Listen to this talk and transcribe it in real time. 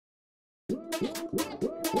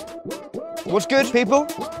What's good, people?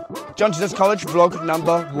 Jonty Does College vlog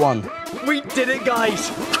number 1. We did it,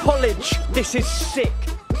 guys! College! This is sick!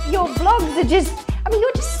 Your vlogs are just... I mean,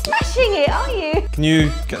 you're just smashing it, aren't you? Can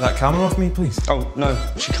you get that camera off me, please? Oh, no,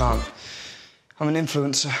 she can't. I'm an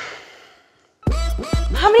influencer.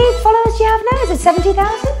 How many followers do you have now? Is it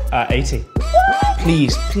 70,000? 80. What?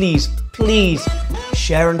 Please, please, please,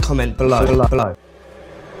 share and comment below.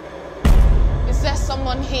 Is there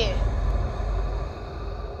someone here?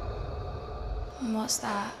 And what's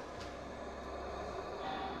that?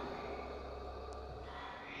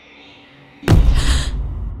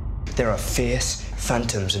 There are fierce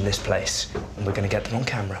phantoms in this place, and we're gonna get them on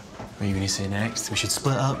camera. What are you gonna say next? We should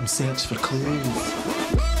split up and search for clues.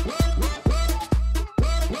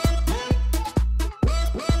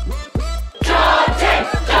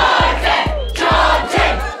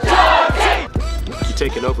 You're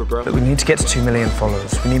taking over, bro. But we need to get to 2 million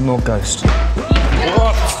followers. We need more ghosts.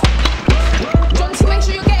 What?